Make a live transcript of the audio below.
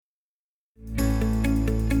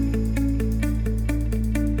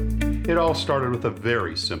It all started with a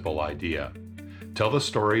very simple idea. Tell the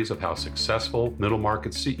stories of how successful middle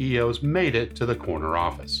market CEOs made it to the corner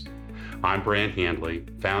office. I'm Brant Handley,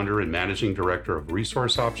 founder and managing director of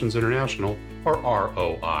Resource Options International, or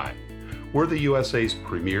ROI. We're the USA's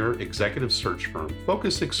premier executive search firm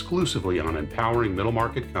focused exclusively on empowering middle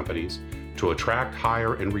market companies to attract,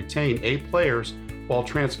 hire, and retain A players while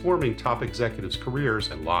transforming top executives'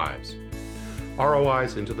 careers and lives.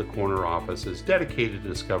 ROI's Into the Corner office is dedicated to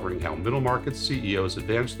discovering how middle market CEOs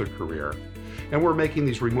advance their career, and we're making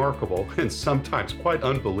these remarkable and sometimes quite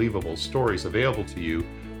unbelievable stories available to you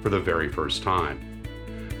for the very first time.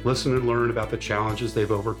 Listen and learn about the challenges they've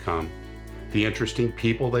overcome, the interesting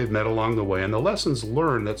people they've met along the way, and the lessons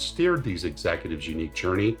learned that steered these executives' unique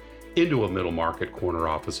journey into a middle market corner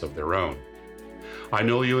office of their own. I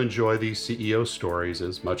know you enjoy these CEO stories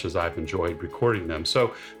as much as I've enjoyed recording them.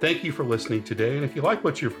 So thank you for listening today. And if you like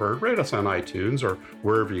what you've heard, rate us on iTunes or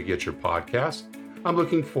wherever you get your podcasts. I'm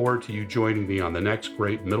looking forward to you joining me on the next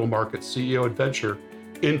great middle market CEO adventure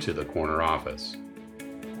into the corner office.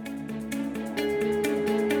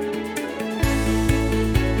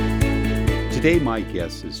 Today, my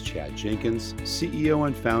guest is Chad Jenkins, CEO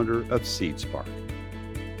and founder of SeedSpark.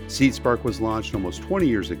 SeedSpark was launched almost 20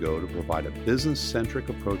 years ago to provide a business-centric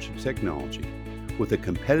approach to technology with a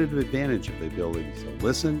competitive advantage of the ability to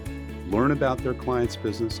listen, learn about their client's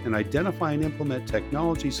business, and identify and implement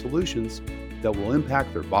technology solutions that will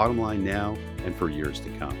impact their bottom line now and for years to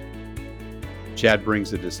come. Chad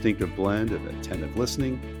brings a distinctive blend of attentive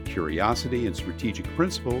listening, curiosity, and strategic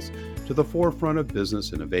principles to the forefront of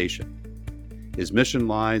business innovation. His mission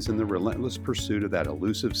lies in the relentless pursuit of that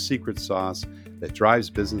elusive secret sauce that drives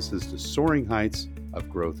businesses to soaring heights of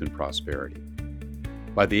growth and prosperity.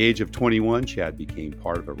 By the age of 21, Chad became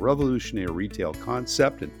part of a revolutionary retail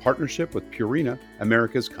concept in partnership with Purina,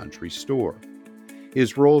 America's country store.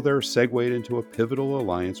 His role there segued into a pivotal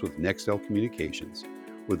alliance with Nextel Communications,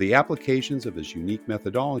 where the applications of his unique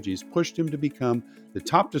methodologies pushed him to become the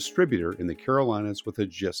top distributor in the Carolinas within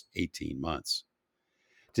just 18 months.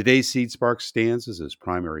 Today, SeedSpark stands as his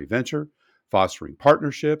primary venture, fostering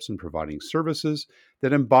partnerships and providing services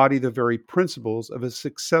that embody the very principles of a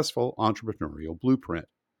successful entrepreneurial blueprint.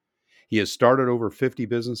 He has started over 50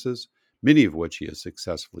 businesses, many of which he has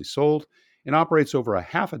successfully sold, and operates over a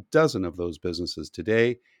half a dozen of those businesses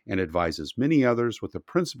today and advises many others with the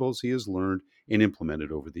principles he has learned and implemented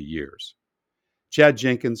over the years. Chad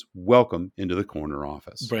Jenkins, welcome into the corner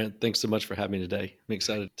office. Brant, thanks so much for having me today. I'm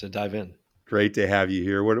excited to dive in. Great to have you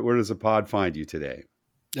here. Where does the pod find you today?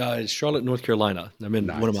 It's Charlotte, North Carolina. I'm in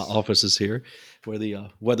one of my offices here where the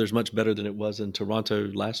weather's much better than it was in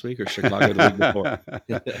Toronto last week or Chicago the week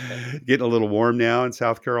before. Getting a little warm now in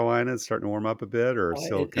South Carolina. It's starting to warm up a bit, or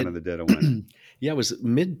still kind of the dead of winter? Yeah, it was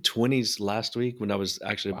mid-20s last week when I was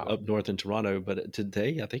actually up north in Toronto, but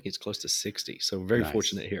today I think it's close to 60. So very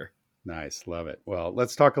fortunate here. Nice. Love it. Well,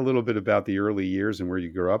 let's talk a little bit about the early years and where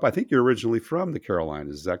you grew up. I think you're originally from the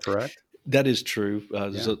Carolinas. Is that correct? That is true.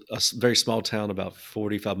 There's a very small town about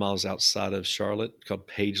 45 miles outside of Charlotte called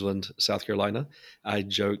Pageland, South Carolina. I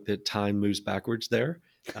joke that time moves backwards there.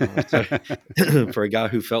 So for a guy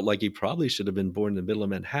who felt like he probably should have been born in the middle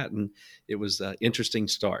of Manhattan, it was an interesting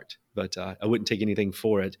start, but I wouldn't take anything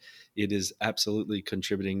for it. It is absolutely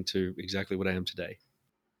contributing to exactly what I am today.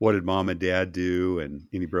 What did mom and dad do, and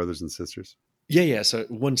any brothers and sisters? Yeah. So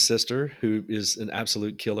one sister who is an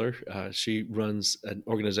absolute killer. She runs an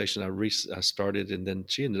organization I started, and then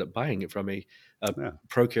she ended up buying it from a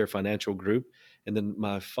ProCare Financial Group. And then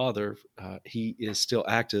my father, he is still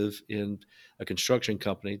active in a construction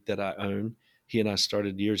company that I own. He and I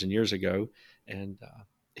started years and years ago, and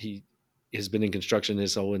he has been in construction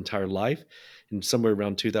his whole entire life. And somewhere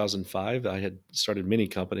around 2005, I had started many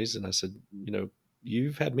companies, and I said,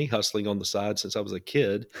 you've had me hustling on the side since I was a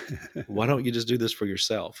kid. Why don't you just do this for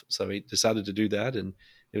yourself? So he decided to do that, and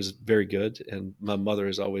it was very good. And my mother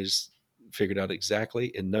has always figured out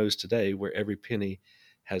exactly and knows today where every penny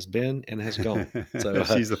has been and has gone. So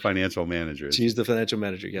she's the financial manager. She's the financial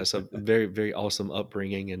manager. Yeah. So very, very awesome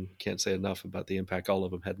upbringing, and can't say enough about the impact all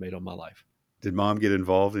of them had made on my life. Did mom get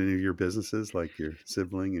involved in any of your businesses, like your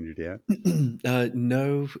sibling and your dad?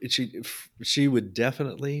 No, she would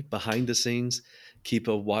definitely behind the scenes keep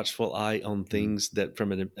a watchful eye on things that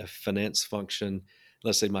from a finance function,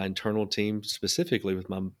 let's say my internal team, specifically with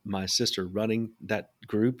my sister running that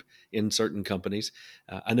group in certain companies.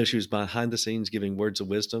 I know she was behind the scenes giving words of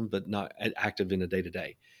wisdom, but not active in a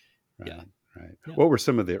day-to-day. Right, yeah. Right. Yeah. What were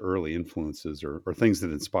some of the early influences or things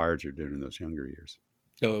that inspired you during those younger years?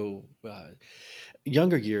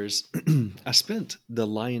 Younger years, I spent the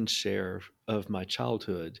lion's share of my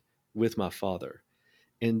childhood with my father.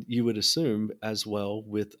 And you would assume as well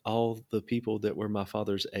with all the people that were my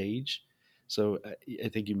father's age. So I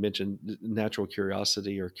think you mentioned natural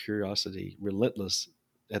curiosity or curiosity relentless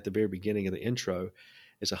at the very beginning of the intro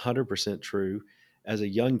is 100% true. As a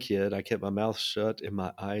young kid, I kept my mouth shut and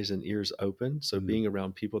my eyes and ears open. So Mm. being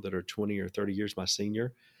around people that are 20 or 30 years my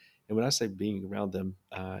senior, and when I say being around them,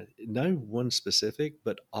 no one specific,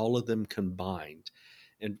 but all of them combined.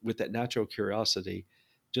 And with that natural curiosity,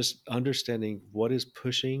 just understanding what is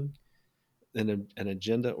pushing an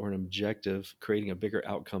agenda or an objective, creating a bigger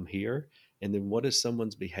outcome here, and then what is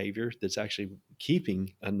someone's behavior that's actually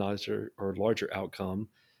keeping a nicer or larger outcome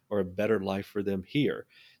or a better life for them here.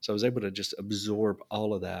 So I was able to just absorb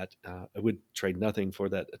all of that. I would trade nothing for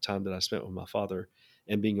that time that I spent with my father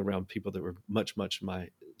and being around people that were much, much my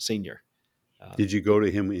senior. Did you go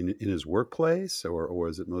to him in his workplace, or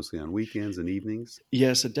was it mostly on weekends and evenings?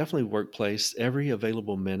 Yes, it definitely workplace every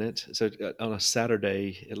available minute. So on a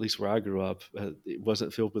Saturday, at least where I grew up, it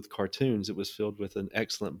wasn't filled with cartoons. It was filled with an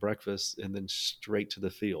excellent breakfast and then straight to the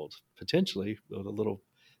field, potentially with a little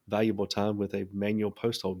valuable time with a manual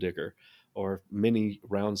post hole digger or many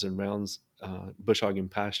rounds and rounds bush hogging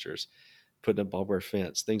pastures, putting up barbed wire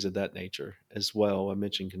fence, things of that nature as well. I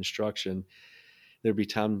mentioned construction. There'd be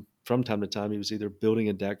time from time to time he was either building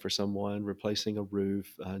a deck for someone, replacing a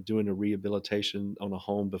roof, doing a rehabilitation on a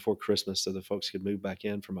home before Christmas so the folks could move back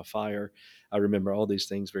in from a fire. I remember all these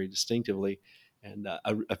things very distinctively, and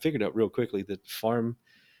I figured out real quickly that farm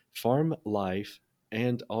life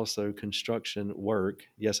and also construction work.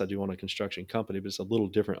 Yes, I do own a construction company, but it's a little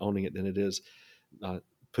different owning it than it is uh,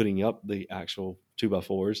 putting up the actual two by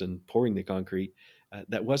fours and pouring the concrete.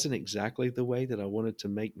 That wasn't exactly the way that I wanted to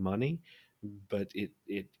make money, but it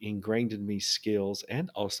ingrained in me skills and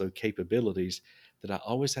also capabilities that I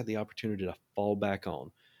always had the opportunity to fall back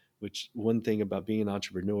on. Which one thing about being an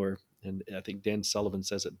entrepreneur, and I think Dan Sullivan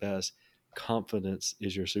says it best: confidence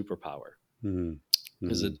is your superpower. Mm.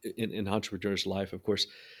 Because Mm. in entrepreneur's life, of course,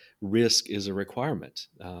 risk is a requirement.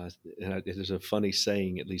 And it is a funny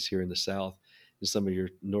saying, at least here in the South, and some of your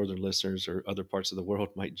northern listeners or other parts of the world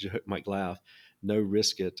might laugh. No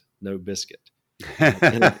risk it, no biscuit.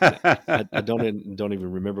 And I don't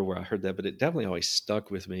even remember where I heard that, but it definitely always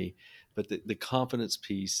stuck with me. But the confidence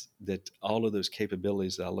piece, that all of those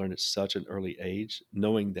capabilities that I learned at such an early age,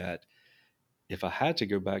 knowing that if I had to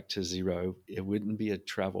go back to zero, it wouldn't be a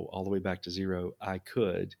travel all the way back to zero. I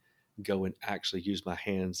could go and actually use my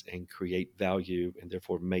hands and create value and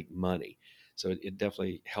therefore make money. So it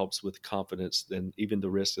definitely helps with confidence than even the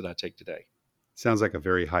risk that I take today. Sounds like a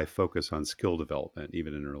very high focus on skill development,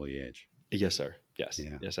 even in an early age. Yes, sir. Yes.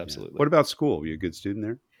 Yeah, Yes, yeah. What absolutely. about school? Were you a good student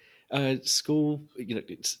there? School,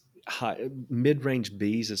 it's high, mid-range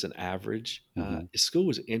B's is an average. Hmm. School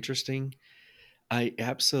was interesting. I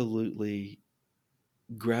absolutely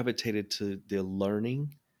gravitated to the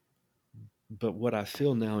learning. But what I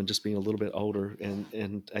feel now, and just being a little bit older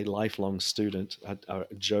and a lifelong student, I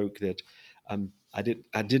joke that I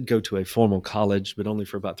did go to a formal college, but only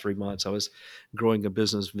for about 3 months. I was growing a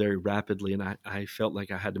business very rapidly, and I felt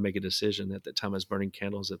like I had to make a decision. At that time, I was burning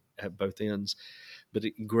candles at both ends. But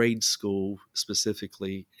at grade school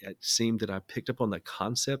specifically, it seemed that I picked up on the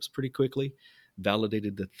concepts pretty quickly,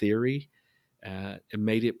 validated the theory, and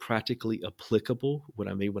made it practically applicable. What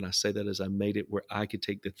I mean when I say that is I made it where I could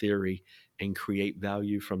take the theory and create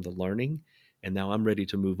value from the learning. And now I'm ready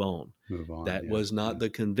to move on. Move on. That Yeah, was not yeah. the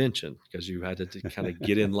convention because you had to kind of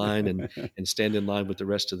get in line and stand in line with the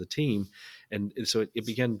rest of the team. And so it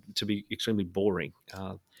began to be extremely boring.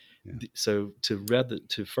 Yeah. So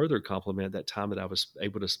to further complement that time that I was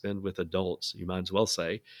able to spend with adults, you might as well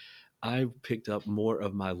say, I picked up more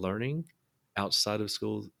of my learning outside of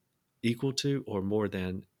school equal to or more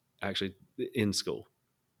than actually in school.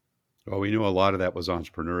 Well, we know a lot of that was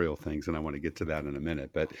entrepreneurial things, and I want to get to that in a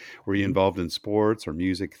minute. But were you Mhm. involved in sports or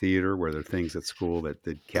music theater? Were there things at school that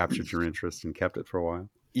captured your interest and kept it for a while?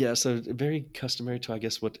 Yeah, so very customary to, I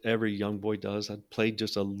guess, what every young boy does. I played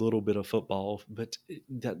just a little bit of football, but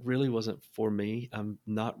that really wasn't for me. I'm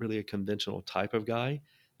not really a conventional type of guy.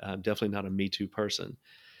 I'm definitely not a Me Too person.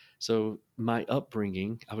 So my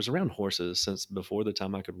upbringing, I was around horses since before the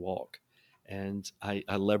time I could walk. And I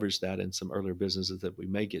leveraged that in some earlier businesses that we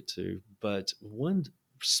may get to. But one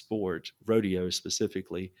sport, rodeo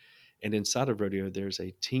specifically, and inside of rodeo, there's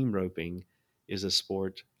a team roping is a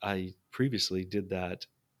sport. I previously did that,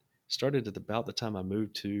 started at about the time I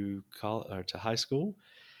moved to college or to high school.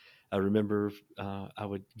 I remember I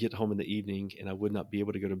would get home in the evening and I would not be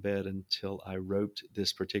able to go to bed until I roped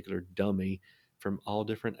this particular dummy from all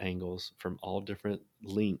different angles, from all different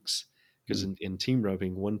lengths. Because Hmm. in team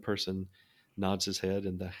roping, one person nods his head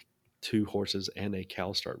and the two horses and a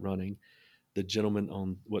cow start running. The gentleman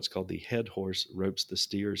on what's called the head horse ropes the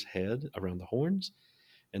steer's head around the horns,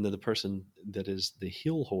 and then the person that is the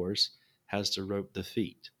heel horse has to rope the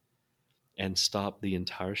feet and stop the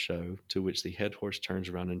entire show, to which the head horse turns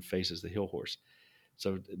around and faces the heel horse.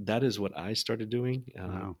 So that is what I started doing.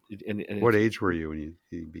 Wow. And What if age were you when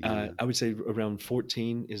you began that? I would say around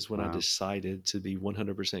 14 is when I Wow. decided to be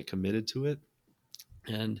 100% committed to it.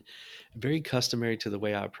 And very customary to the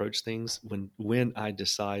way I approach things when I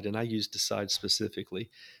decide, and I use decide specifically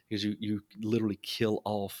because you literally kill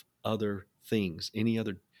off other things, any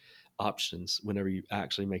other options whenever you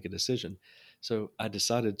actually make a decision. So I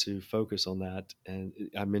decided to focus on that. And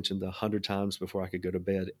I mentioned 100 times before I could go to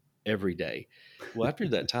bed every day. Well, after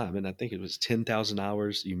that time, and I think it was 10,000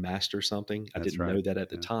 hours, you master something. I That's didn't right. know that at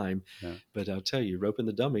the Yeah. time, Yeah. but I'll tell you, roping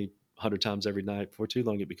the dummy 100 times every night, for too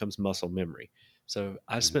long, it becomes muscle memory. So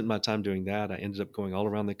I Yeah. spent my time doing that. I ended up going all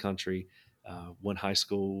around the country, won high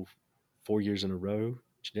school 4 years in a row,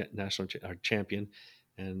 national champion,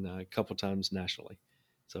 and a couple times nationally.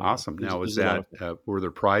 So Awesome. it Now, it was was a lot that of fun. were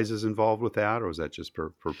there prizes involved with that, or was that just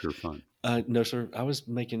for pure fun? No, sir. I was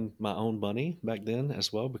making my own money back then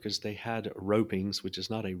as well because they had ropings, which is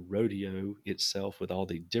not a rodeo itself with all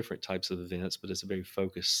the different types of events, but it's a very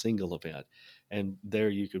focused single event. And there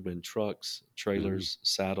you could win trucks, Yeah. trailers,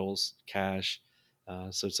 saddles, cash.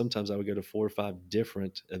 So sometimes I would go to 4 or 5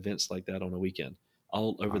 different events like that on a weekend,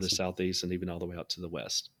 all over the Awesome. Southeast and even all the way out to the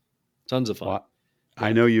West. Tons of fun. Well, I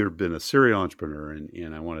Yeah. know you've been a serial entrepreneur,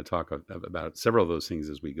 and I want to talk about several of those things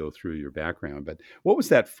as we go through your background. But what was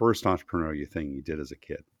that first entrepreneurial thing you did as a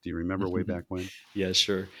kid? Do you remember way back when? Yeah,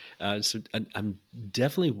 sure. I'm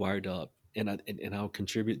definitely wired up, and I'll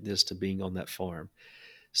contribute this to being on that farm.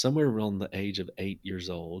 Somewhere around the age of 8 years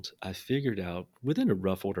old, I figured out within a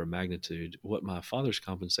rough order of magnitude what my father's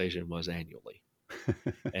compensation was annually.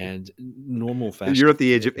 And normal fashion. You're at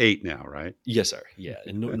the age of 8 now, right? Yes, sir. Yeah.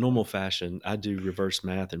 In normal fashion, I do reverse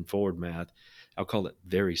math and forward math. I'll call it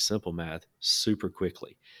very simple math super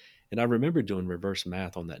quickly. And I remember doing reverse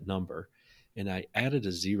math on that number, and I added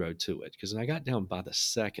a zero to it because I got down by the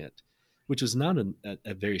second, which was not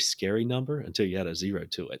a very scary number until you add a zero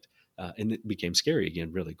to it. And it became scary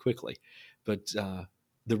again really quickly. But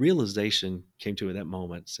the realization came to me at that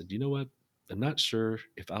moment, said, you know what? I'm not sure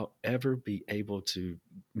if I'll ever be able to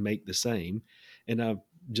make the same. And I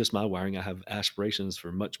just my wiring, I have aspirations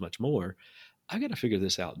for much, much more. I got to figure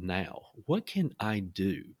this out now. What can I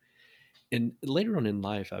do? And later on in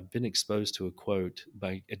life, I've been exposed to a quote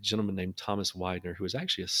by a gentleman named Thomas Widener, who was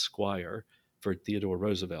actually a squire for Theodore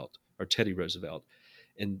Roosevelt or Teddy Roosevelt.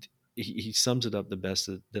 And he sums it up the best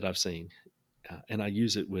that I've seen. And I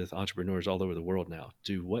use it with entrepreneurs all over the world now.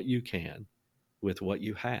 Do what you can with what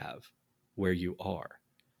you have where you are.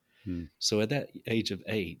 Hmm. So at that age of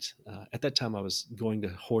 8, at that time I was going to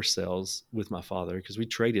horse sales with my father because we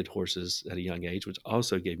traded horses at a young age, which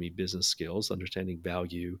also gave me business skills, understanding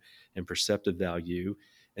value and perceptive value,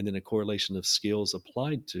 and then a correlation of skills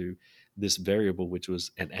applied to this variable, which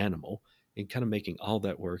was an animal, and kind of making all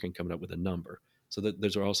that work and coming up with a number. So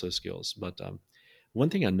those are also skills. But one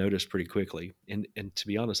thing I noticed pretty quickly, and to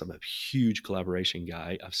be honest, I'm a huge collaboration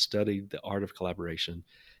guy. I've studied the art of collaboration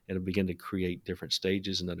and have begun to create different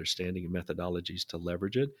stages and understanding and methodologies to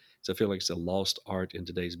leverage it. So I feel like it's a lost art in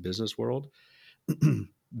today's business world.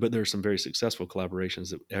 But there are some very successful collaborations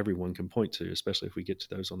that everyone can point to, especially if we get to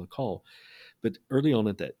those on the call. But early on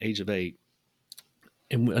at that age of 8,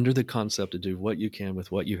 and under the concept to do what you can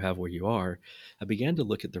with what you have where you are, I began to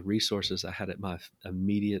look at the resources I had at my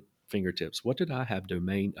immediate fingertips. What did I have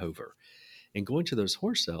domain over? And going to those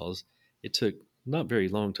horse sales, it took not very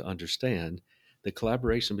long to understand the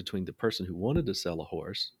collaboration between the person who wanted to sell a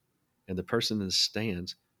horse and the person in the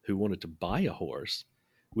stands who wanted to buy a horse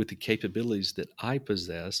with the capabilities that I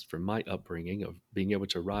possessed from my upbringing of being able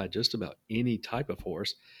to ride just about any type of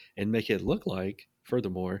horse and make it look like,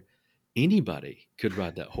 furthermore, anybody could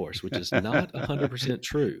ride that horse, which is not 100%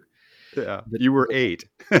 true. Yeah, But, you were but 8.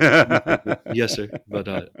 Yes, sir.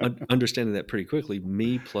 But understanding that pretty quickly,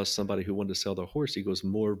 me plus somebody who wanted to sell their horse equals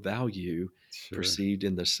more value Sure, perceived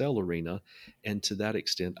in the sell arena, and to that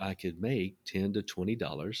extent, I could make $10 to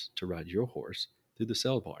 $20 to ride your horse through the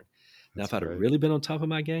sell barn. Now, that's if I'd have great. really been on top of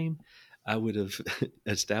my game, I would have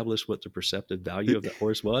established what the perceptive value of that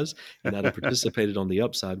horse was, and I'd have participated on the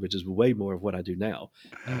upside, which is way more of what I do now.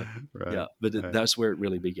 Right, Yeah, but right. that's where it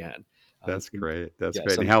really began. That's great. That's Yeah,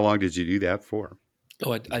 great. And some how long did you do that for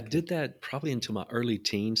Oh, as I a kid? did that probably into my early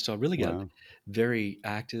teens. So I really got Wow. very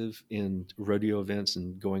active in rodeo events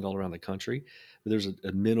and going all around the country. But there's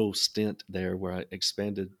a middle stint there where I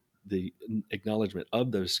expanded the acknowledgement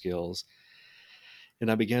of those skills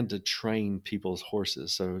and I began to train people's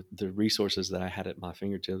horses. So the resources that I had at my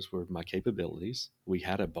fingertips were my capabilities. We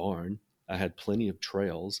had a barn, I had plenty of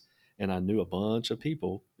trails, and I knew a bunch of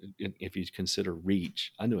people. If you consider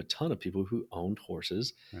reach, I knew a ton of people who owned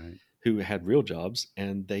horses, Right. who had real jobs,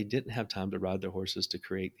 and they didn't have time to ride their horses to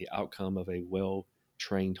create the outcome of a well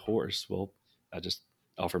trained horse. Well, I just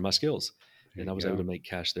offered my skills, There and I you was able to go. make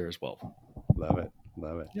cash there as well. Love it.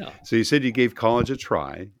 Love it. Yeah. So you said you gave college a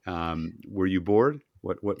try. Were you bored?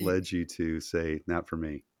 What It, led you to say, not for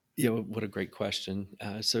me? what a great question.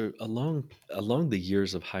 So along the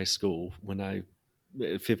years of high school, when I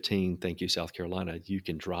 15, thank you, South Carolina, you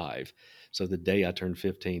can drive. So the day I turned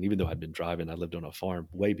 15, even though I'd been driving, I lived on a farm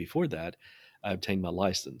way before that, I obtained my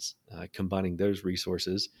license. Combining those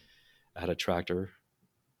resources, I had a tractor,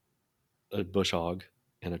 a bush hog,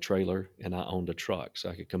 and a trailer, and I owned a truck. So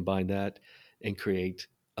I could combine that and create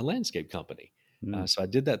a landscape company. Mm, So I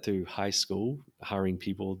did that through high school, hiring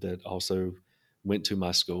people that also went to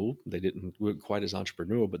my school. They didn't weren't quite as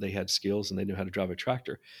entrepreneurial, but they had skills and they knew how to drive a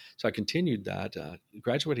tractor. So I continued that.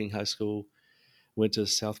 Graduating high school, went to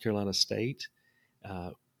South Carolina State.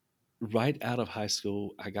 Uh, right out of high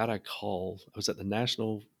school, I got a call. I was at the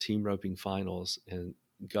national team roping finals in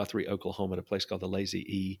Guthrie, Oklahoma, at a place called the Lazy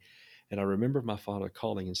E. And I remember my father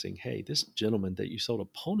calling and saying, "Hey, this gentleman that you sold a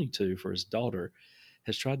pony to for his daughter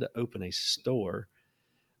has tried to open a store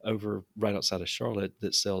over right outside of Charlotte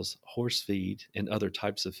that sells horse feed and other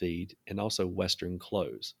types of feed and also Western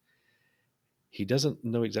clothes. He doesn't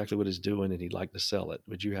know exactly what he's doing and he'd like to sell it.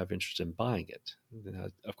 Would you have interest in buying it?" And I,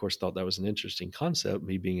 of course, thought that was an interesting concept,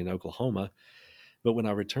 me being in Oklahoma. But when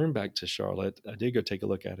I returned back to Charlotte, I did go take a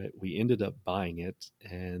look at it. We ended up buying it,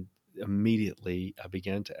 and immediately I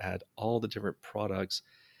began to add all the different products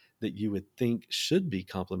that you would think should be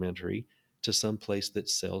complementary to some place that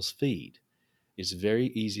sells feed. It's very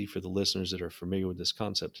easy for the listeners that are familiar with this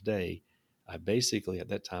concept today. I basically at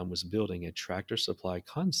that time was building a tractor supply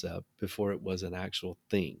concept before it was an actual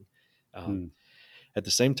thing. Um, mm, at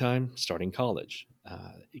the same time, starting college.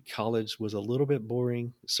 College was a little bit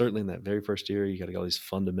boring. Certainly in that very first year, you got to get all these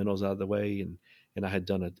fundamentals out of the way, and I had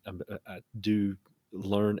done I do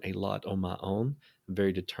learn a lot on my own. I'm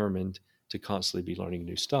very determined to constantly be learning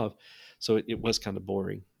new stuff, so it was kind of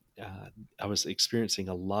boring. Uh, I was experiencing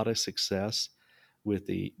a lot of success with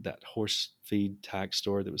the that horse feed tack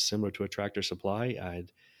store that was similar to a Tractor Supply. I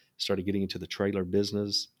had started getting into the trailer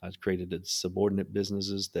business. I created subordinate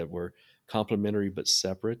businesses that were complementary but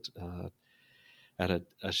separate. At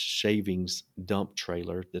a shavings dump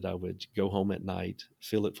trailer that I would go home at night,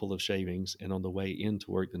 fill it full of shavings, and on the way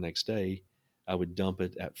into work the next day, I would dump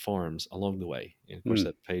it at farms along the way. And of course, mm,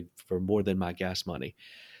 that paid for more than my gas money.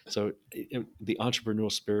 So the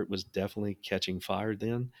entrepreneurial spirit was definitely catching fire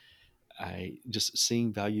then. I just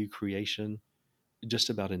seeing value creation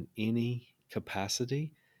just about in any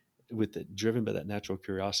capacity with it driven by that natural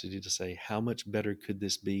curiosity to say how much better could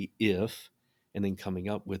this be if, and then coming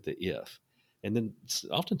up with the if, and then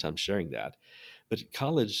oftentimes sharing that. But at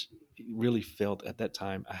college really felt at that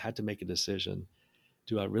time I had to make a decision.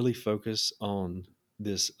 Do I really focus on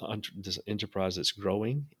this enterprise that's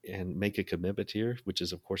growing and make a commitment here, which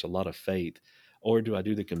is of course a lot of faith, or do I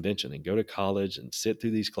do the convention and go to college and sit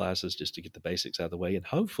through these classes just to get the basics out of the way, and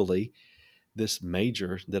hopefully this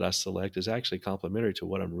major that I select is actually complementary to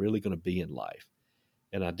what I'm really going to be in life.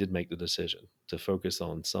 And I did make the decision to focus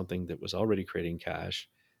on something that was already creating cash,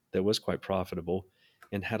 that was quite profitable,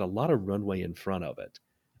 and had a lot of runway in front of it.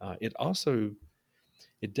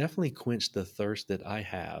 It definitely quenched the thirst that I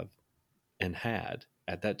have and had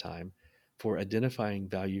at that time for identifying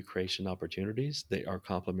value creation opportunities that are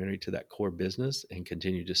complementary to that core business and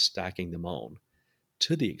continue just stacking them on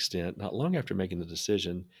to the extent, not long after making the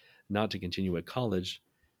decision not to continue at college,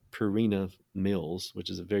 Purina Mills, which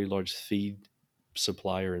is a very large feed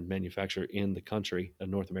supplier and manufacturer in the country, of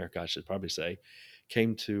North America, I should probably say,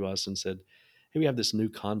 came to us and said, "Hey, we have this new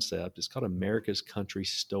concept. It's called America's Country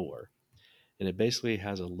Store. And it basically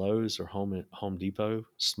has a Lowe's or Home Depot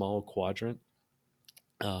small quadrant,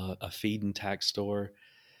 a feed and tack store.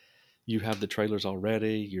 You have the trailers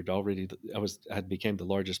already. I became the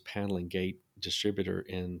largest panel and gate distributor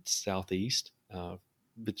in Southeast,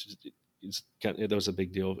 which that was a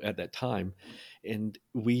big deal at that time. And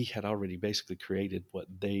we had already basically created what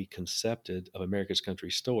they concepted of America's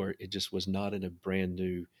Country Store. It just was not in a brand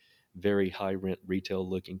new, very high rent retail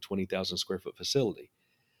looking 20,000 square foot facility.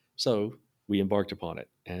 So we embarked upon it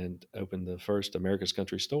and opened the first America's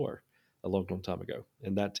Country Store a long, long time ago,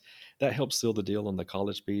 and that helped seal the deal on the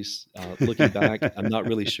college piece. Looking back, I'm not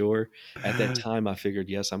really sure. At that time, I figured,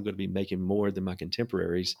 yes, I'm going to be making more than my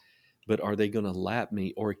contemporaries, but are they going to lap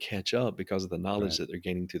me or catch up because of the knowledge Right. that they're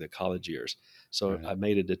gaining through the college years? So Right. I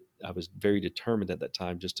made it. I was very determined at that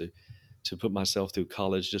time just to put myself through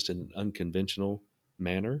college just in an unconventional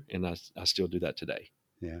manner, and I still do that today.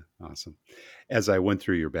 Yeah. Awesome. As I went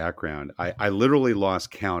through your background, I literally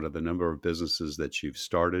lost count of the number of businesses that you've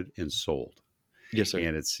started and sold. Yes, sir.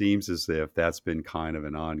 And it seems as if that's been kind of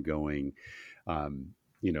an ongoing,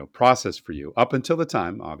 process for you up until the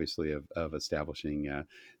time, obviously, of establishing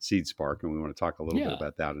SeedSpark. And we want to talk a little bit Yeah.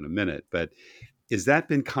 about that in a minute. But has that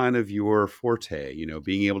been kind of your forte,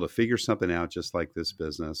 being able to figure something out just like this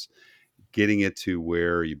business, getting it to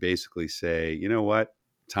where you basically say, you know what,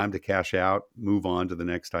 time to cash out, move on to the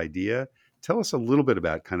next idea? Tell us a little bit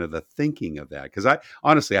about kind of the thinking of that. Because I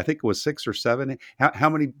honestly, I think it was 6 or 7. How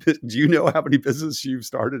many, do you know how many businesses you've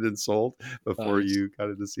started and sold before Uh, you got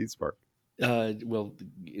into SeedSpark? well,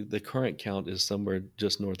 the current count is somewhere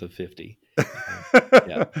just north of 50. Uh,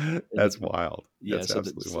 yeah. And That's wild. yeah, That's so,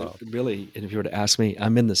 absolutely so wild. really, and if you were to ask me,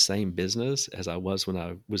 I'm in the same business as I was when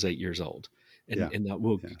I was 8 years old, Yeah. and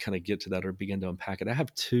we'll Yeah. kind of get to that or begin to unpack it. I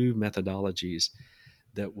have two methodologies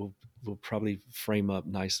that will probably frame up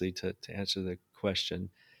nicely to answer the question.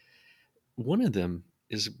 One of them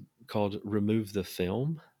is called remove the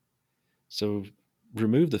film. So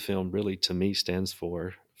remove the film really to me stands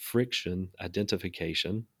for friction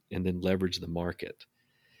identification and then leverage the market.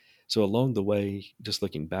 So along the way, just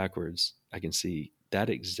looking backwards, I can see that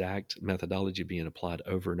exact methodology being applied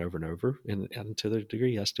over and over and over. And to the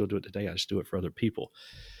degree I still do it today, I just do it for other people.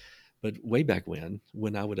 But way back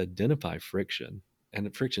when I would identify friction,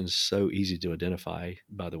 and friction is so easy to identify,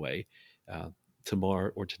 by the way, uh,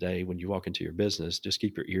 tomorrow or today, when you walk into your business, just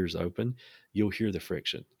keep your ears open. You'll hear the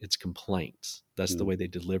friction. It's complaints. That's the Mm, way they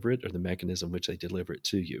deliver it or the mechanism which they deliver it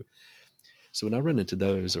to you. So when I run into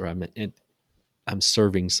those, or I'm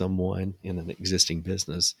serving someone in an existing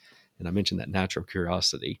business, and I mentioned that natural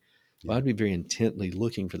curiosity, well, yeah. I'd be very intently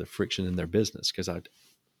looking for the friction in their business because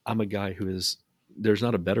I'm a guy who is, there's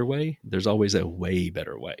not a better way, there's always a way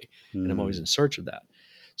better way. And I'm always Mm, in search of that.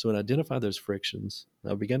 So when I identify those frictions,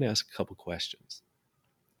 I began to ask a couple questions.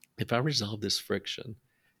 If I resolve this friction,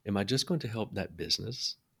 am I just going to help that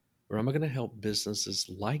business? Or am I going to help businesses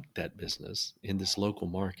like that business in this local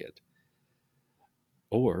market?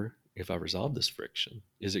 Or if I resolve this friction,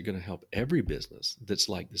 is it going to help every business that's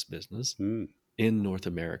like this business mm, in North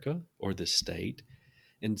America or this state?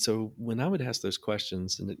 And so when I would ask those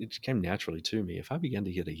questions, and it came naturally to me, if I began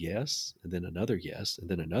to get a yes, and then another yes, and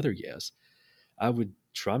then another yes, I would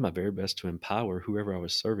try my very best to empower whoever I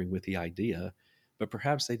was serving with the idea, but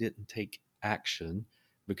perhaps they didn't take action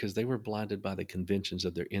because they were blinded by the conventions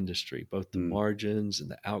of their industry, both the mm. margins and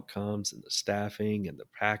the outcomes and the staffing and the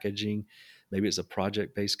packaging. Maybe it's a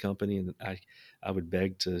project-based company, and I would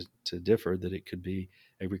beg to differ that it could be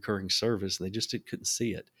a recurring service, and they just couldn't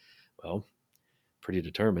see it. Well, pretty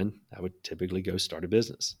determined, I would typically go start a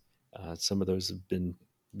business. Some of those have been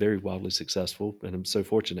very wildly successful, and I'm so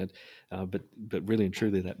fortunate. But really and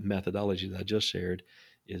truly, that methodology that I just shared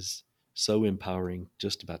is so empowering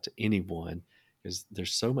just about to anyone because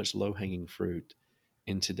there's so much low hanging fruit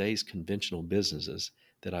in today's conventional businesses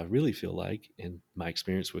that I really feel like, and my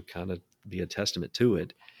experience would kind of be a testament to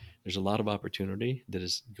it. There's a lot of opportunity that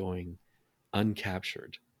is going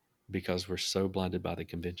uncaptured because we're so blinded by the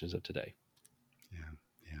conventions of today. Yeah.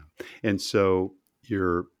 Yeah. And so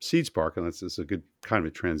your Seed Spark, and this is a good kind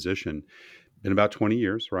of a transition, been about 20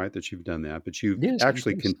 years, right, that you've done that, but you've Yes, getting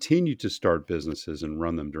actually close. continued to start businesses and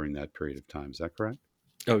run them during that period of time. Is that correct?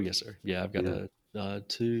 Oh, yes, sir. Yeah, I've got Yeah.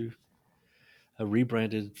 two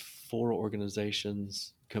rebranded 4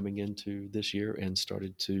 organizations coming into this year and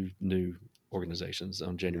started 2 new organizations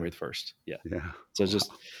on Yeah. January the 1st. Yeah. Yeah. So just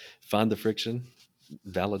Wow. find the friction,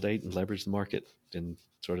 validate and leverage the market, and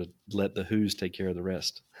sort of let the who's take care of the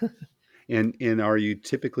rest. And are you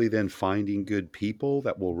typically then finding good people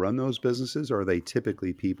that will run those businesses, or are they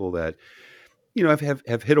typically people that,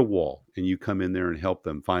 have hit a wall and you come in there and help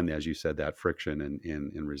them find, as you said, that friction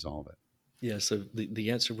and resolve it? Yeah, so the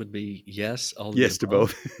answer would be yes, all of the Yes to above.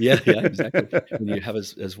 both. Yeah, yeah, exactly. When you have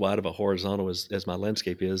as wide of a horizontal as my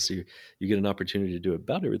landscape is, you get an opportunity to do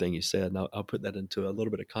about everything you said. And I'll put that into a little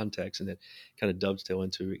bit of context and then kind of dovetail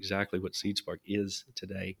into exactly what SeedSpark is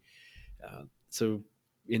today. So,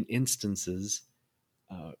 in instances,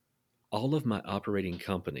 uh, all of my operating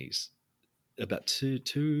companies about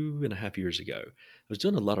 2.5 years ago, I was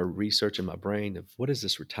doing a lot of research in my brain of what is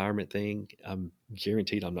this retirement thing. I'm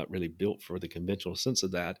guaranteed I'm not really built for the conventional sense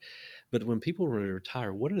of that. But when people want to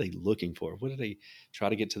retire, what are they looking for? What do they try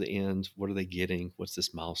to get to the end? What are they getting? What's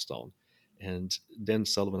this milestone? And Dan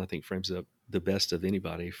Sullivan, I think, frames it up the best of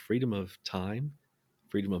anybody: freedom of time,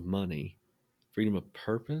 freedom of money, freedom of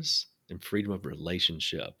purpose, and freedom of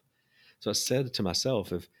relationship. So I said to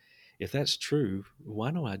myself, if that's true,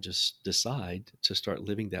 why don't I just decide to start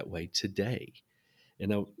living that way today?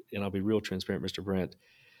 And I'll be real transparent, Mr. Brent.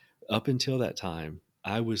 Up until that time,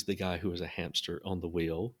 I was the guy who was a hamster on the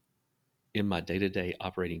wheel in my day-to-day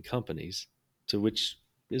operating companies, to which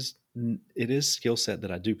is it is skill set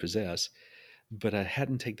that I do possess, but I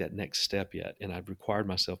hadn't taken that next step yet, and I'd required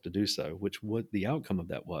myself to do so. Which what the outcome of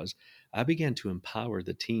that was, I began to empower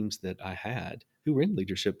the teams that I had who were in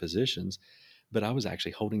leadership positions, but I was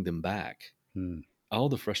actually holding them back. Hmm. All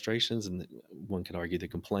the frustrations and one could argue the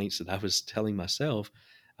complaints that I was telling myself,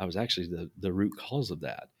 I was actually the root cause of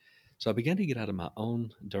that. So I began to get out of my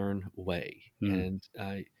own darn way, Hmm. and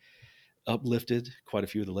I uplifted quite a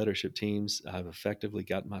few of the leadership teams. I've effectively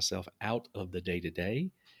gotten myself out of the day to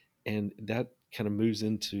day, and that kind of moves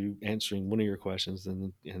into answering one of your questions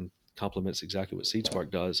and complements exactly what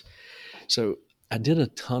SeedSpark does. So I did a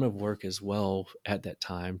ton of work as well at that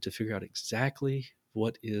time to figure out exactly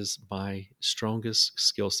what is my strongest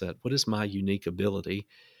skill set, what is my unique ability,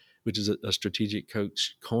 which is a strategic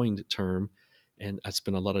coach coined term. And I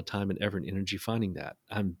spent a lot of time and effort and energy finding that.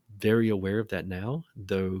 I'm very aware of that now,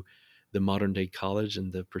 though the modern day college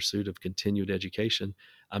and the pursuit of continued education,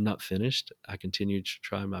 I'm not finished. I continue to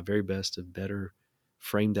try my very best to better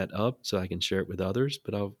frame that up so I can share it with others,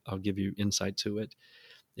 but I'll give you insight to it.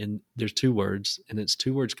 And there's two words, and it's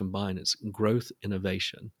two words combined. It's growth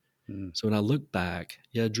innovation. Hmm. So when I look back,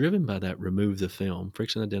 yeah, driven by that remove the film,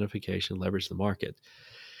 friction identification, leverage the market.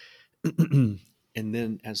 And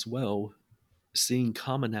then as well, seeing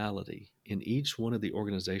commonality in each one of the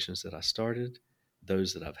organizations that I started,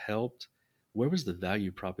 those that I've helped, where was the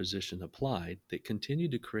value proposition applied that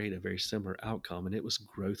continued to create a very similar outcome? And it was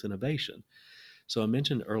growth innovation. So I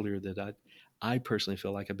mentioned earlier that I personally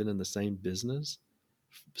feel like I've been in the same business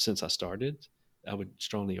since I started. I would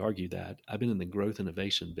strongly argue that I've been in the growth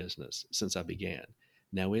innovation business since I began.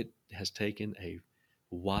 Now it has taken a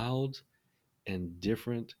wild and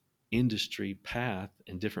different industry path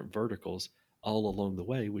and different verticals all along the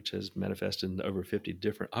way, which has manifested in over 50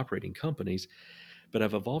 different operating companies. But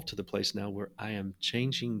I've evolved to the place now where I am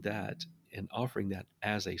changing that and offering that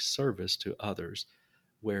as a service to others,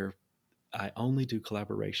 where I only do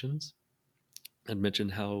collaborations. I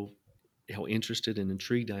mentioned how interested and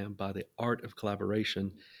intrigued I am by the art of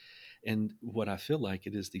collaboration. And what I feel like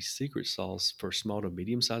it is the secret sauce for small to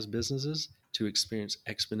medium sized businesses to experience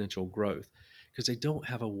exponential growth, because they don't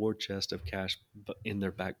have a war chest of cash in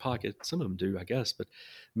their back pocket. Some of them do, I guess, but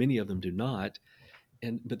many of them do not.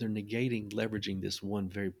 But they're negating leveraging this one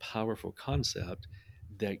very powerful concept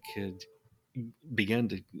that could begin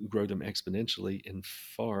to grow them exponentially and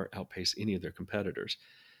far outpace any of their competitors.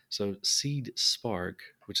 So SeedSpark,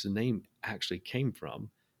 which the name actually came from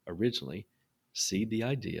originally, seed the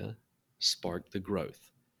idea, spark the growth.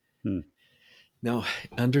 Hmm. Now,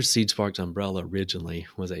 under SeedSpark's umbrella originally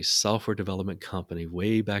was a software development company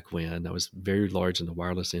way back when. I was very large in the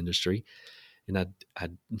wireless industry, and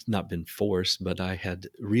I'd not been forced, but I had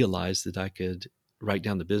realized that I could write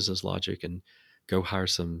down the business logic and go hire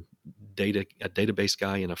a database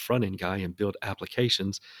guy and a front end guy and build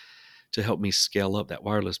applications to help me scale up that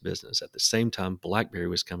wireless business. At the same time, BlackBerry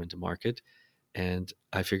was coming to market, and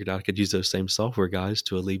I figured out I could use those same software guys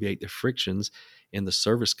to alleviate the frictions in the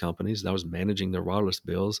service companies that I was managing their wireless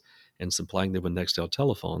bills and supplying them with Nextel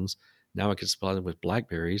telephones. Now I could supply them with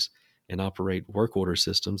Blackberries and operate work order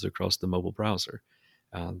systems across the mobile browser.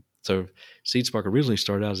 So SeedSpark originally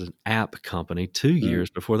started out as an app company 2 years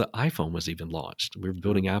before the iPhone was even launched. We were Hmm.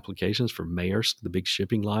 building applications for Maersk, the big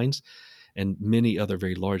shipping lines, and many other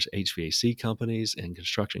very large HVAC companies and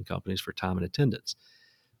construction companies for time and attendance.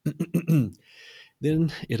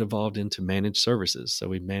 Then it evolved into managed services. So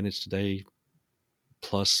we manage today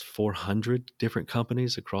plus 400 different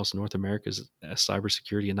companies across North America's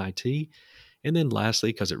cybersecurity and IT. And then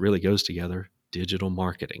lastly, because it really goes together, digital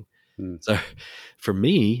marketing. Hmm. So for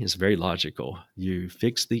me, it's very logical. You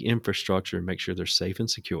fix the infrastructure and make sure they're safe and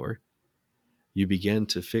secure. You begin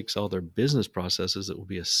to fix all their business processes that will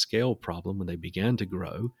be a scale problem when they began to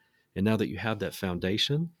grow. And now that you have that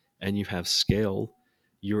foundation and you have scale,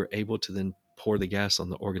 you're able to then pour the gas on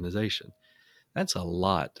the organization. That's a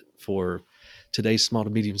lot for today's small to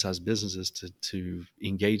medium sized businesses to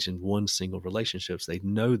engage in one single relationships. They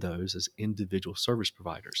know those as individual service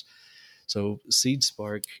providers. So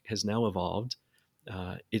SeedSpark has now evolved.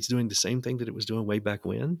 It's doing the same thing that it was doing way back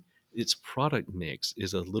when. Its product mix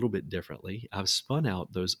is a little bit differently. I've spun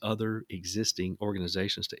out those other existing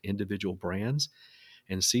organizations to individual brands,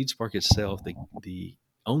 and SeedSpark itself, the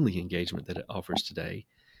only engagement that it offers today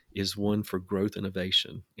is one for growth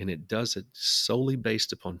innovation, and it does it solely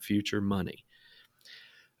based upon future money.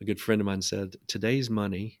 A good friend of mine said, "Today's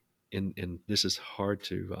money," and this is hard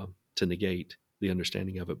to negate the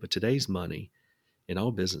understanding of it, but today's money in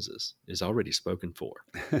all businesses is already spoken for.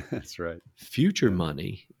 That's right. Future Yeah.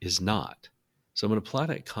 money is not. So I'm going to apply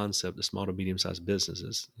that concept to small to medium sized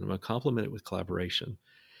businesses, and I'm going to complement it with collaboration.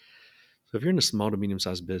 So if you're in a small to medium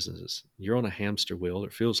sized businesses, you're on a hamster wheel.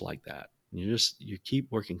 It feels like that. You keep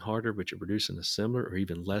working harder, but you're producing a similar or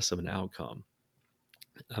even less of an outcome.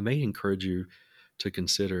 I may encourage you to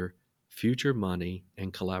consider future money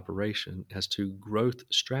and collaboration as two growth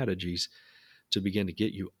strategies to begin to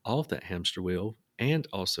get you off that hamster wheel and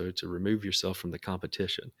also to remove yourself from the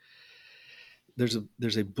competition. There's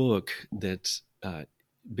a book that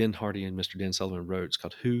Ben Hardy and Mr. Dan Sullivan wrote. It's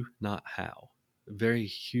called Who Not How. A very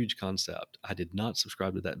huge concept. I did not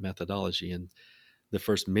subscribe to that methodology in the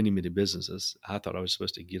first many businesses. I thought I was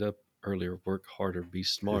supposed to get up earlier, work harder, be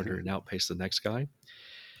smarter, and outpace the next guy.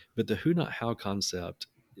 But the who not how concept,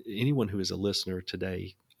 anyone who is a listener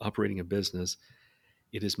today operating a business,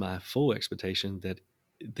 it is my full expectation that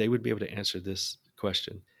they would be able to answer this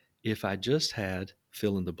question. If I just had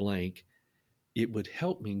fill in the blank, it would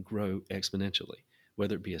help me grow exponentially,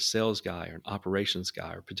 whether it be a sales guy or an operations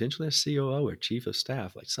guy or potentially a COO or chief of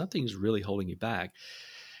staff. Like something's really holding you back.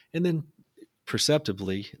 And then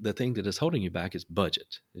perceptibly, the thing that is holding you back is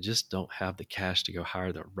budget. You just don't have the cash to go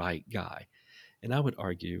hire the right guy. And I would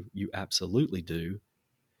argue you absolutely do,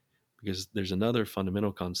 because there's another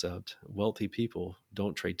fundamental concept. Wealthy people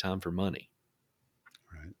don't trade time for money.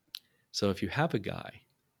 Right. So if you have a guy,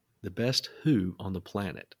 the best who on the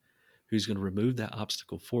planet, who's going to remove that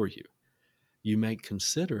obstacle for you, you may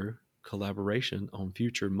consider collaboration on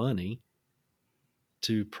future money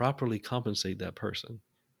to properly compensate that person.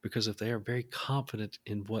 Because if they are very confident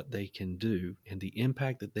in what they can do and the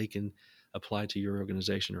impact that they can apply to your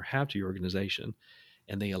organization or have to your organization,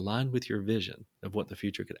 and they align with your vision of what the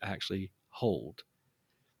future could actually hold,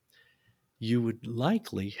 you would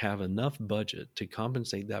likely have enough budget to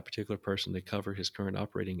compensate that particular person to cover his current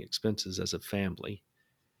operating expenses as a family,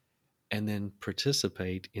 and then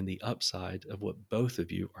participate in the upside of what both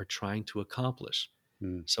of you are trying to accomplish.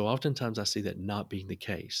 Mm. So oftentimes I see that not being the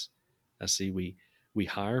case. I see we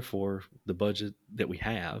hire for the budget that we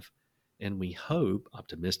have, and we hope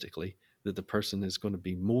optimistically that the person is going to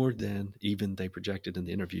be more than even they projected in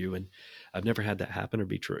the interview. And I've never had that happen or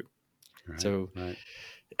be true. Right. So Right.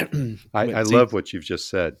 I with love seeds, what you've just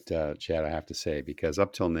said, Chad. I have to say, because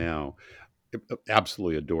up till now,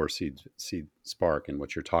 absolutely adore Seed Spark and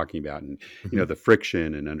what you're talking about, and mhm, the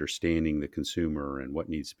friction and understanding the consumer and what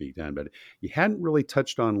needs to be done. But you hadn't really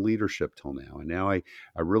touched on leadership till now, and now I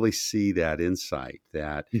really see that insight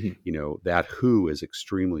that mhm. that who is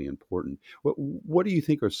extremely important. What do you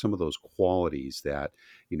think are some of those qualities that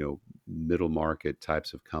middle market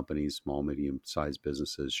types of companies, small medium sized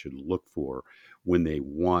businesses should look for when they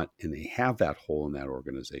want and they have that hole in that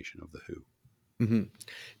organization of the who? Mhm.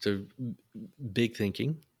 So big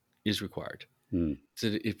thinking is required. Hmm.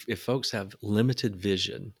 So if folks have limited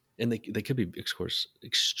vision, and they could be, of course,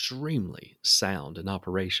 extremely sound in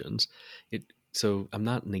operations, so I'm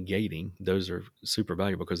not negating those are super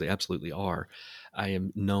valuable, because they absolutely are. I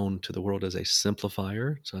am known to the world as a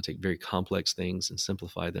simplifier. So I take very complex things and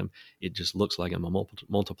simplify them. It just looks like I'm a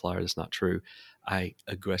multiplier. That's not true. I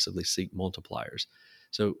aggressively seek multipliers.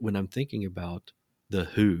 So when I'm thinking about the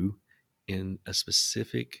who in a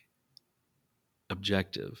specific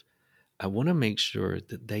objective, I want to make sure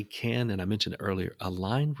that they can, and I mentioned it earlier,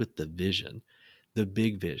 align with the vision, the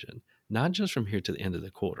big vision, not just from here to the end of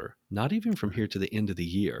the quarter, not even from Right. here to the end of the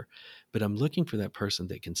year, but I'm looking for that person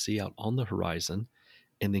that can see out on the horizon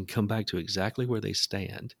and then come back to exactly where they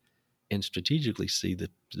stand and strategically see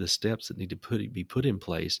the steps that need to be put in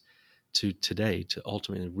place to today to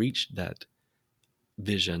ultimately reach that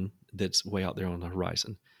vision that's way out there on the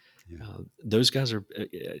horizon. Yeah. Those guys are,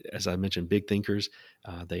 as I mentioned, big thinkers.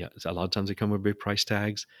 They a lot of times they come with big price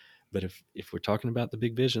tags, but if we're talking about the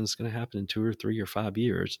big vision that's going to happen in 2 or 3 or 5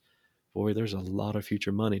 years, boy, there's a lot of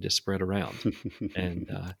future money to spread around. And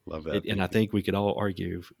Love that and I thinking. think we could all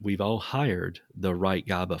argue we've all hired the right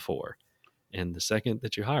guy before, and the second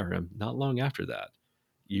that you hire him, not long after that,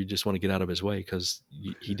 you just want to get out of his way because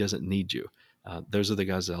he doesn't need you. Those are the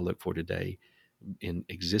guys that I look for today in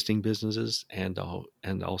existing businesses, and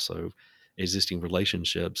also existing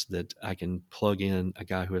relationships, that I can plug in a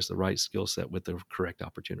guy who has the right skill set with the correct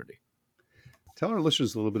opportunity. Tell our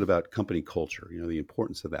listeners a little bit about company culture. The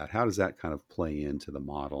importance of that. How does that kind of play into the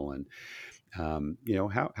model, and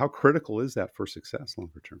how critical is that for success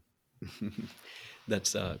longer term?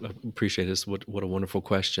 That's I appreciate this. What a wonderful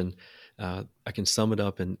question. I can sum it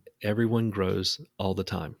up in everyone grows all the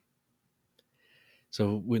time.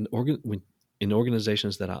 So when in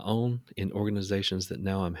organizations that I own, in organizations that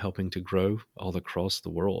now I'm helping to grow all across the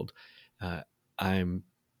world, uh, I'm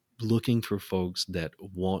looking for folks that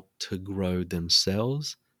want to grow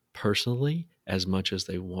themselves personally as much as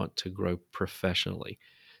they want to grow professionally.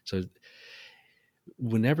 So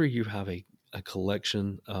whenever you have a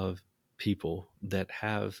collection of people that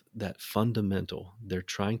have that fundamental, they're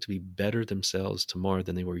trying to be better themselves tomorrow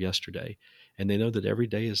than they were yesterday. And they know that every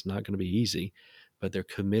day is not going to be easy, but they're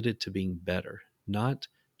committed to being better, not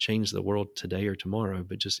change the world today or tomorrow,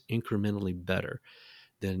 but just incrementally better.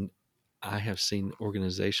 Then I have seen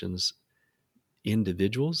organizations,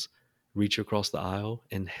 individuals reach across the aisle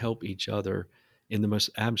and help each other in the most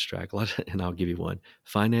abstract, and I'll give you one: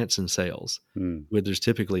 finance and sales, Hmm. where there's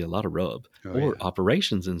typically a lot of rub, Oh, or yeah.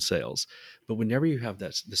 operations and sales. But whenever you have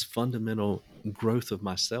this fundamental growth of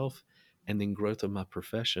myself and then growth of my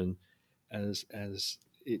profession as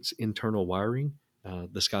its internal wiring,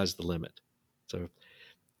 the sky's the limit. So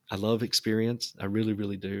I love experience. I really,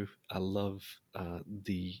 really do. I love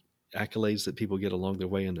the accolades that people get along their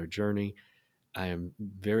way in their journey. I am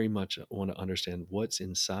very much want to understand what's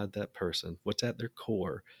inside that person, what's at their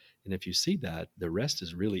core. And if you see that, the rest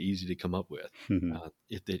is really easy to come up with.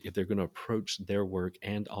 If they're going to approach their work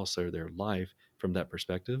and also their life from that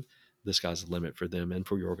perspective, the sky's the limit for them and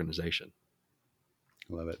for your organization.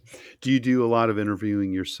 Love it. Do you do a lot of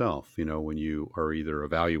interviewing yourself, when you are either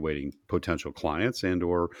evaluating potential clients and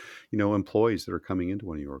or, employees that are coming into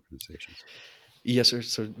one of your organizations? Yes, sir.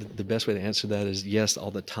 So the best way to answer that is yes, all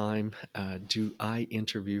the time. Do I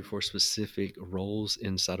interview for specific roles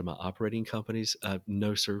inside of my operating companies?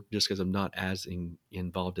 No, sir, just because I'm not as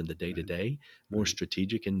involved in the day to Right. day, more Right.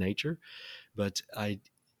 strategic in nature. But I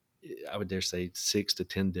would dare say 6 to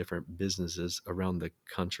 10 different businesses around the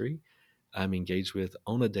country I'm engaged with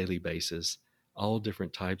on a daily basis, all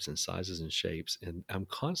different types and sizes and shapes. And I'm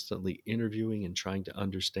constantly interviewing and trying to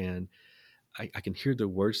understand. I can hear the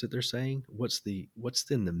words that they're saying. What's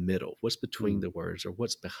in the middle? What's between Hmm. the words, or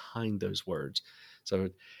what's behind those words? So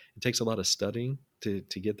it takes a lot of studying to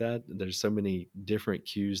get that. There's so many different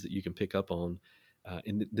cues that you can pick up on,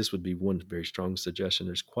 and this would be one very strong suggestion.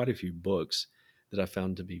 There's quite a few books that I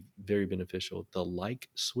found to be very beneficial. The Like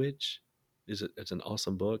Switch it's an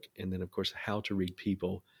awesome book, and then of course How to Read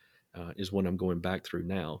People is one I'm going back through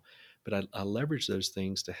now. But I leverage those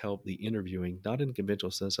things to help the interviewing, not in a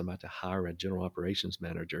conventional sense. I'm about to hire a general operations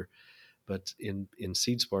manager, but in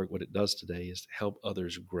SeedSpark, what it does today is help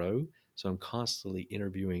others grow. So I'm constantly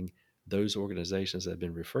interviewing those organizations that have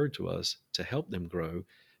been referred to us to help them grow,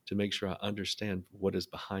 to make sure I understand what is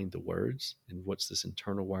behind the words and what's this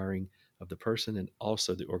internal wiring of the person and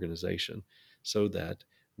also the organization, so that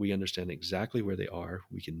we understand exactly where they are,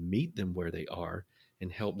 we can meet them where they are,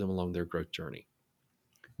 and help them along their growth journey.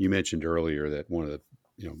 You mentioned earlier that one of the,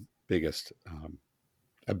 biggest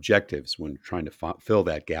objectives when trying to fill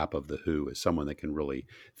that gap of the who is someone that can really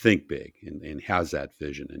think big and has that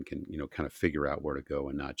vision and can kind of figure out where to go,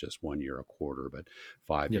 and not just 1 year, a quarter, but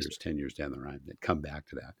five Yes, years sir. 10 years down the line and come back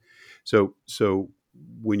to that. So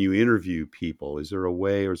when you interview people, is there a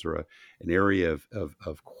way, or is there an area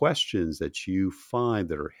of questions that you find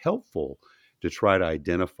that are helpful to try to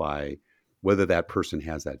identify whether that person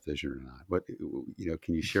has that vision or not?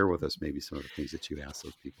 Can you share with us maybe some of the things that you ask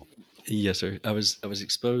those people? Yes, sir. I was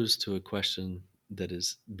exposed to a question that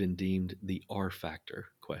has been deemed the R factor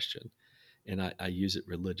question, and I use it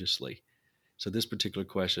religiously. So this particular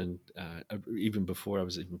question, even before I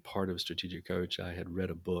was even part of Strategic Coach, I had read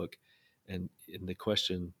a book, and the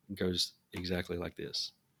question goes exactly like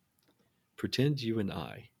this: Pretend you and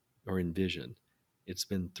I are in vision. It's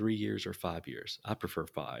been 3 years or 5 years. I prefer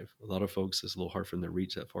five. A lot of folks, it's a little hard for them to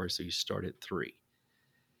reach that far, so you start at three.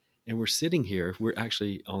 And we're sitting here, we're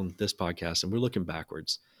actually on this podcast and we're looking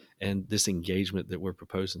backwards. And this engagement that we're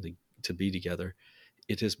proposing to be together,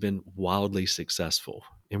 it has been wildly successful.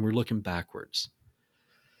 And we're looking backwards.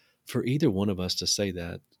 For either one of us to say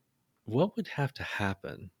that, what would have to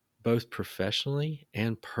happen, both professionally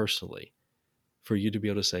and personally, for you to be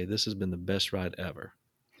able to say, this has been the best ride ever?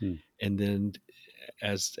 Hmm. And then,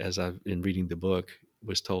 as I've been reading the book,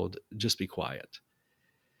 was told, just be quiet.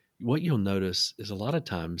 What you'll notice is a lot of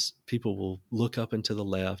times people will look up and to the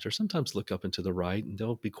left or sometimes look up and to the right, and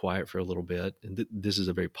they'll be quiet for a little bit. And this is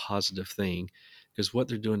a very positive thing, because what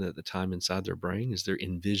they're doing at the time inside their brain is they're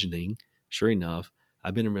envisioning, sure enough,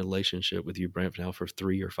 I've been in a relationship with you, Brent, now for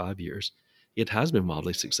 3 or 5 years. It has been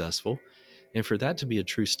wildly successful. And for that to be a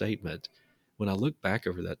true statement, when I look back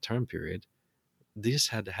over that time period, this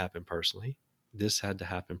had to happen personally. This had to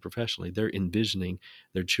happen professionally. They're envisioning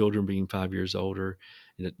their children being 5 years older,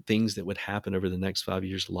 things that would happen over the next 5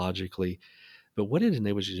 years logically. But what it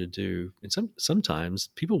enables you to do, and sometimes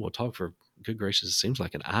people will talk for, good gracious, it seems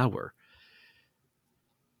like an hour.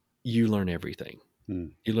 You learn everything.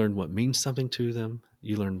 You learn what means something to them.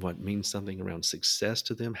 You learn what means something around success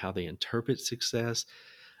to them, how they interpret success,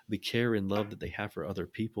 the care and love that they have for other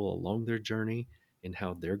people along their journey, and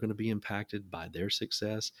how they're going to be impacted by their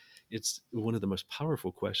success. It's one of the most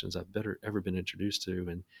powerful questions I've ever been introduced to.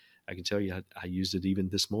 And I can tell you, I used it even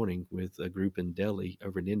this morning with a group in Delhi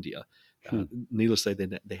over in India. Needless to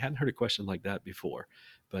say, they hadn't heard a question like that before,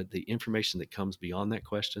 but the information that comes beyond that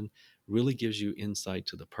question really gives you insight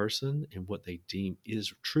to the person and what they deem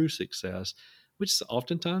is true success, which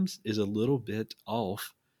oftentimes is a little bit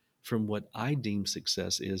off from what I deem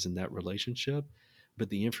success is in that relationship. But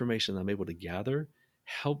the information I'm able to gather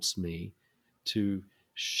helps me to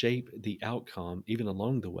shape the outcome, even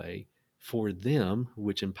along the way, for them,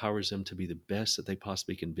 which empowers them to be the best that they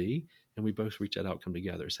possibly can be. And we both reach that outcome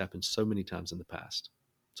together. It's happened so many times in the past.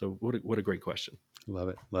 So what a great question. Love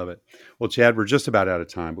it. Love it. Well, Chad, we're just about out of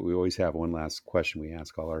time, but we always have one last question we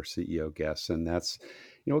ask all our CEO guests. And that's,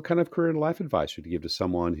 what kind of career and life advice would you give to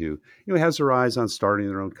someone who, has their eyes on starting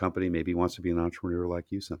their own company, maybe wants to be an entrepreneur like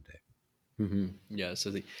you someday? Mm-hmm. Yeah.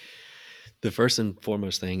 So the first and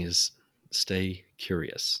foremost thing is stay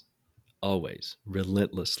curious, always,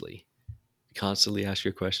 relentlessly. Constantly ask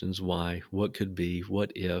your questions, why, what could be,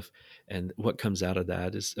 what if, and what comes out of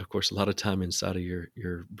that is, of course, a lot of time inside of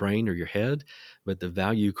your brain or your head, but the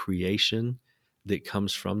value creation that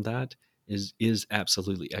comes from that is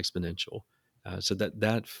absolutely exponential. So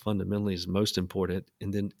that fundamentally is most important.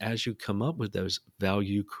 And then as you come up with those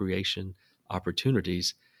value creation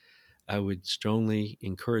opportunities, I would strongly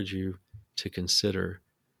encourage you to consider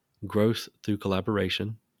growth through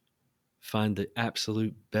collaboration. Find the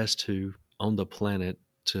absolute best who on the planet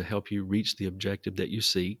to help you reach the objective that you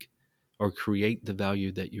seek, or create the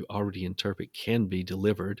value that you already interpret can be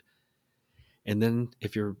delivered. And then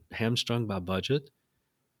if you're hamstrung by budget,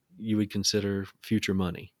 you would consider future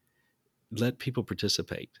money. Let people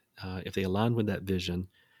participate. If they align with that vision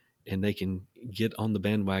and they can get on the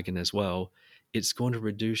bandwagon as well, it's going to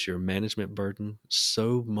reduce your management burden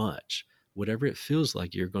so much. Whatever it feels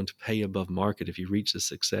like you're going to pay above market if you reach the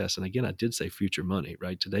success. And again, I did say future money,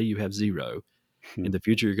 right? Today you have zero. In the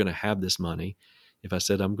future, you're going to have this money. If I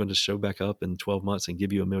said I'm going to show back up in 12 months and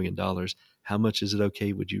give you $1 million, how much is it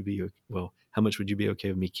okay? How much would you be okay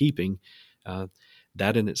with me keeping?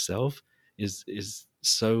 That in itself is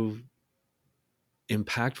so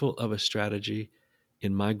impactful of a strategy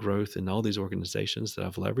in my growth in all these organizations that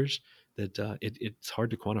I've leveraged that it's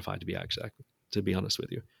hard to quantify, to be honest with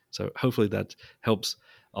you. So hopefully that helps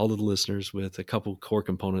all of the listeners with a couple core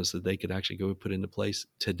components that they could actually go put into place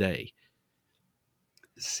today.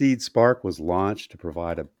 SeedSpark was launched to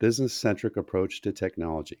provide a business-centric approach to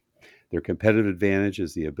technology. Their competitive advantage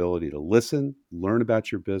is the ability to listen, learn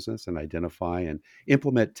about your business, and identify and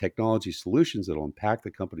implement technology solutions that will impact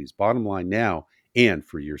the company's bottom line now and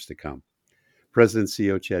for years to come. President and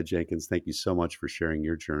CEO Chad Jenkins, thank you so much for sharing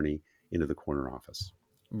your journey into the corner office.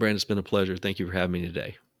 Brandon, it's been a pleasure. Thank you for having me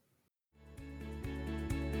today.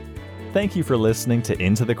 Thank you for listening to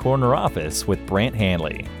Into the Corner Office with Brant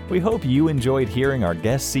Hanley. We hope you enjoyed hearing our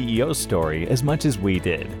guest CEO story as much as we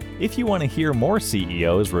did. If you want to hear more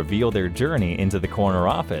CEOs reveal their journey into the corner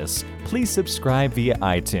office, please subscribe via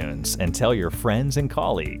iTunes and tell your friends and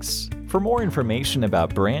colleagues. For more information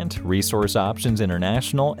about Brant, Resource Options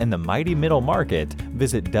International, and the mighty middle market,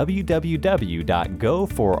 visit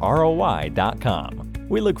www.goforroi.com.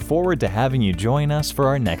 We look forward to having you join us for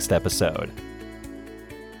our next episode.